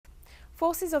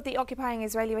Forces of the occupying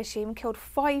Israeli regime killed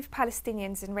 5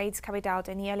 Palestinians in raids carried out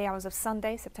in the early hours of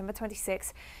Sunday, September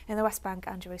 26, in the West Bank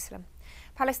and Jerusalem.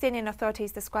 Palestinian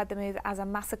authorities described the move as a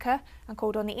massacre and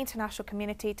called on the international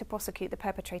community to prosecute the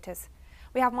perpetrators.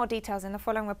 We have more details in the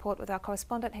following report with our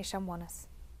correspondent Hisham Wannous.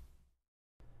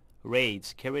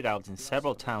 Raids carried out in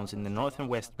several towns in the northern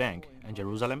West Bank and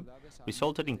Jerusalem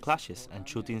resulted in clashes and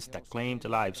shootings that claimed the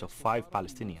lives of 5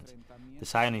 Palestinians. The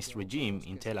Zionist regime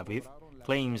in Tel Aviv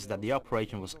claims that the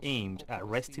operation was aimed at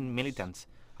arresting militants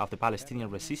of the Palestinian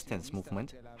resistance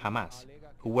movement, Hamas,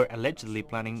 who were allegedly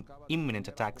planning imminent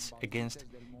attacks against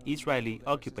Israeli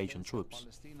occupation troops.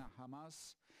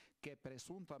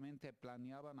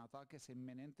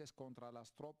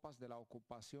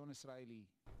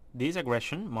 This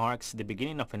aggression marks the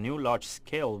beginning of a new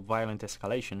large-scale violent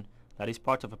escalation that is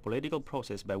part of a political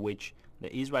process by which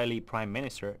the Israeli Prime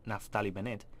Minister Naftali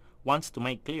Bennett wants to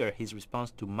make clear his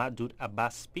response to Mahmoud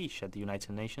Abbas' speech at the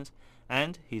United Nations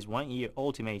and his one-year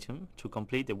ultimatum to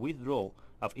complete the withdrawal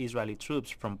of Israeli troops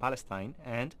from Palestine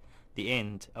and the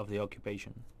end of the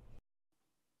occupation.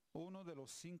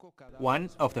 One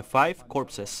of the 5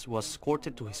 corpses was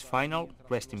escorted to his final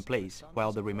resting place,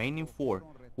 while the remaining 4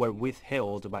 were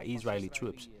withheld by Israeli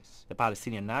troops. The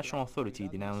Palestinian National Authority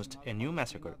denounced a new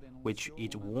massacre, which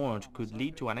it warned could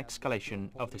lead to an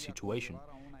escalation of the situation,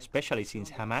 especially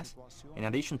since Hamas, in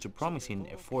addition to promising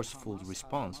a forceful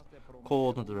response,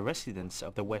 called on the residents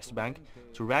of the West Bank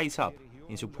to rise up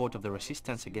in support of the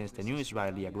resistance against the new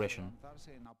Israeli aggression.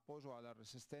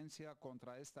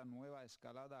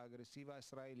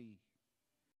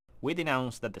 We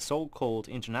denounce that the so-called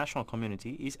international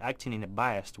community is acting in a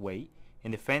biased way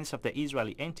in defense of the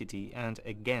Israeli entity and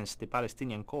against the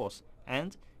Palestinian cause,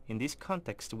 and in this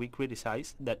context we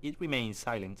criticize that it remains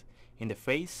silent in the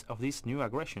face of this new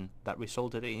aggression that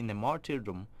resulted in the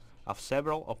martyrdom of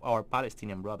several of our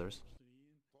Palestinian brothers.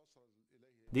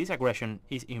 This aggression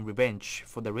is in revenge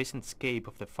for the recent escape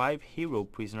of the 5 hero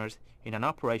prisoners in an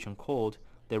operation called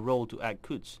the Road to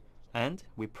Al-Quds, and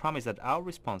we promise that our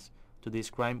response to this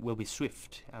crime will be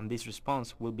swift, and this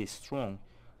response will be strong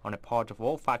on the part of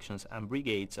all factions and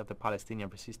brigades of the Palestinian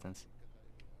resistance.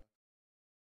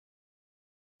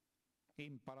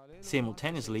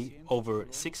 Simultaneously, over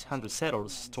 600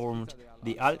 settlers stormed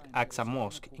the Al-Aqsa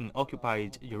Mosque in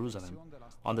occupied Jerusalem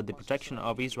under the protection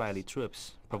of Israeli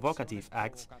troops, provocative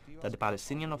acts that the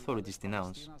Palestinian authorities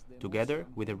denounce, together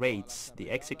with the raids, the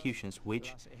executions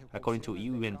which, according to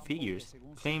UN figures,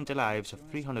 claimed the lives of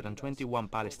 321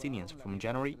 Palestinians from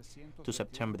January to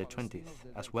September the 20th,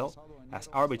 as well as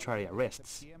arbitrary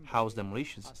arrests, house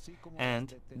demolitions,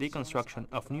 and the construction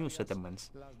of new settlements,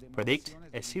 predict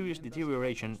a serious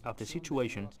deterioration of the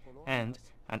situation and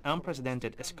an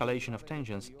unprecedented escalation of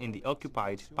tensions in the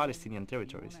occupied Palestinian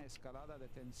territories.